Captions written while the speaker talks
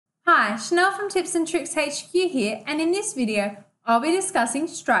Hi, Chanel from Tips and Tricks HQ here, and in this video, I'll be discussing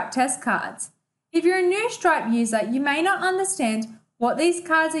Stripe test cards. If you're a new Stripe user, you may not understand what these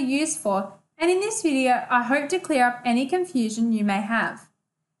cards are used for, and in this video, I hope to clear up any confusion you may have.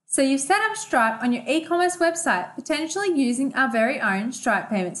 So you've set up Stripe on your e-commerce website, potentially using our very own Stripe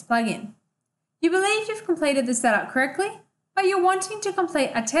Payments plugin. You believe you've completed the setup correctly, but you're wanting to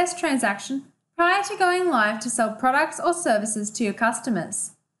complete a test transaction prior to going live to sell products or services to your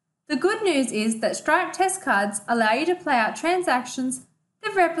customers. The good news is that Stripe test cards allow you to play out transactions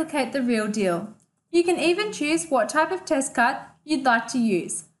that replicate the real deal. You can even choose what type of test card you'd like to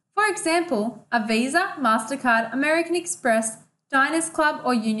use. For example, a Visa, MasterCard, American Express, Diners Club,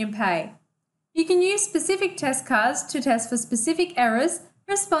 or Union Pay. You can use specific test cards to test for specific errors,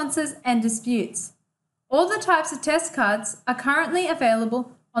 responses, and disputes. All the types of test cards are currently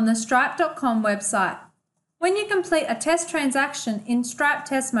available on the Stripe.com website. When you complete a test transaction in Stripe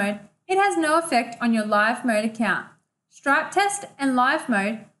test mode, it has no effect on your live mode account. Stripe test and live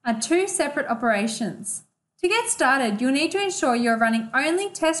mode are two separate operations. To get started, you'll need to ensure you're running only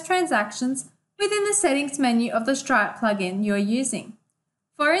test transactions within the settings menu of the Stripe plugin you're using.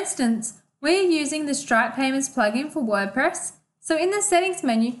 For instance, we're using the Stripe Payments plugin for WordPress, so in the settings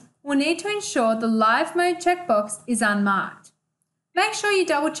menu, we'll need to ensure the live mode checkbox is unmarked. Make sure you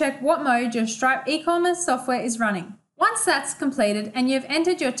double check what mode your Stripe e-commerce software is running. Once that's completed and you've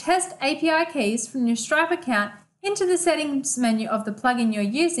entered your test API keys from your Stripe account into the settings menu of the plugin you're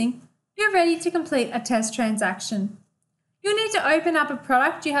using, you're ready to complete a test transaction. You'll need to open up a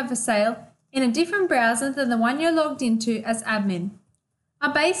product you have for sale in a different browser than the one you're logged into as admin.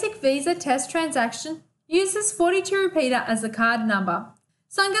 A basic Visa test transaction uses 42 repeater as the card number.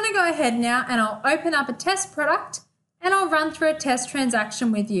 So I'm going to go ahead now and I'll open up a test product and I'll run through a test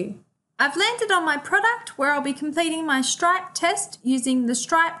transaction with you. I've landed on my product where I'll be completing my Stripe test using the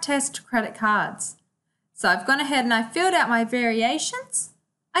Stripe test credit cards. So I've gone ahead and I've filled out my variations.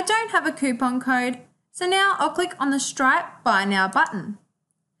 I don't have a coupon code, so now I'll click on the Stripe Buy Now button.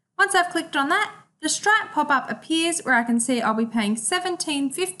 Once I've clicked on that, the Stripe pop-up appears where I can see I'll be paying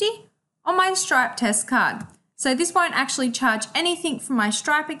 $17.50 on my Stripe test card. So this won't actually charge anything from my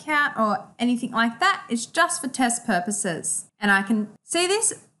Stripe account or anything like that. It's just for test purposes. And I can see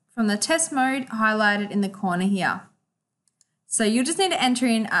this from the test mode highlighted in the corner here. So you'll just need to enter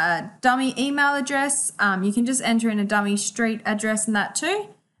in a dummy email address. You can just enter in a dummy street address and that too.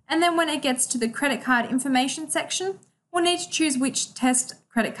 And then when it gets to the credit card information section, we'll need to choose which test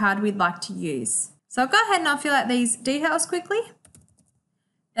credit card we'd like to use. So I'll go ahead and I'll fill out these details quickly.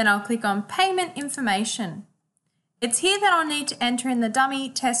 Then I'll click on payment information. It's here that I'll need to enter in the dummy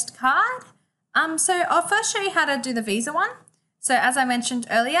test card. So I'll first show you how to do the Visa one. So as I mentioned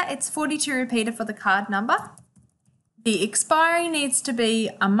earlier, it's 42 repeater for the card number. The expiry needs to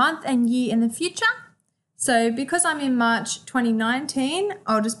be a month and year in the future. So because I'm in March 2019,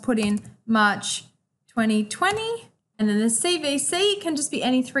 I'll just put in March 2020. And then the CVC can just be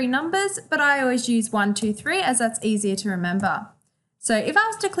any three numbers, but I always use 1, 2, 3 as that's easier to remember. So if I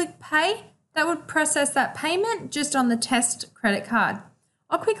was to click pay, that would process that payment just on the test credit card.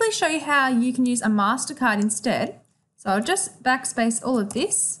 I'll quickly show you how you can use a MasterCard instead. So I'll just backspace all of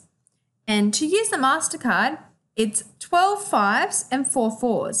this. And to use the MasterCard, it's 12 5s and 4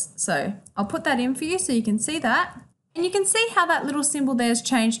 4s. So I'll put that in for you so you can see that. And you can see how that little symbol there has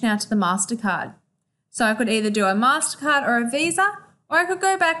changed now to the MasterCard. So I could either do a MasterCard or a Visa, or I could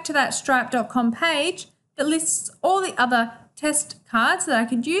go back to that Stripe.com page that lists all the other test cards that I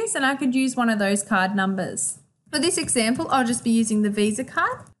could use, and I could use one of those card numbers. For this example, I'll just be using the Visa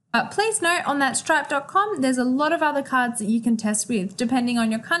card. But please note on that Stripe.com, there's a lot of other cards that you can test with. Depending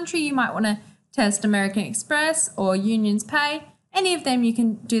on your country, you might want to test American Express or Union's Pay. Any of them you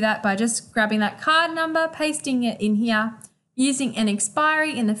can do that by just grabbing that card number, pasting it in here, using an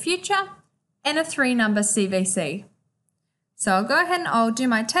expiry in the future, and a 3-number CVC. So I'll go ahead and I'll do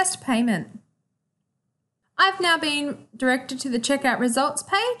my test payment. I've now been directed to the checkout results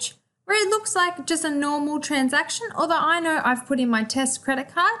page where it looks like just a normal transaction, although I know I've put in my test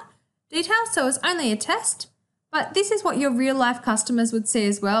credit card details, so it's only a test, but this is what your real life customers would see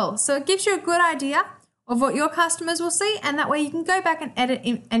as well. So it gives you a good idea of what your customers will see, and that way you can go back and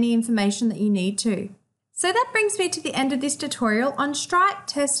edit any information that you need to. So that brings me to the end of this tutorial on Stripe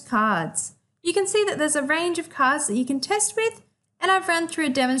test cards. You can see that there's a range of cards that you can test with, and I've run through a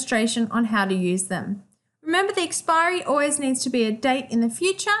demonstration on how to use them. Remember, the expiry always needs to be a date in the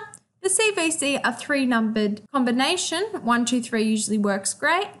future. The CVC, a 3-numbered combination, 1, 2, 3 usually works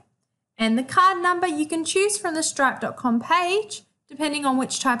great. And the card number you can choose from the Stripe.com page, depending on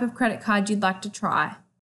which type of credit card you'd like to try.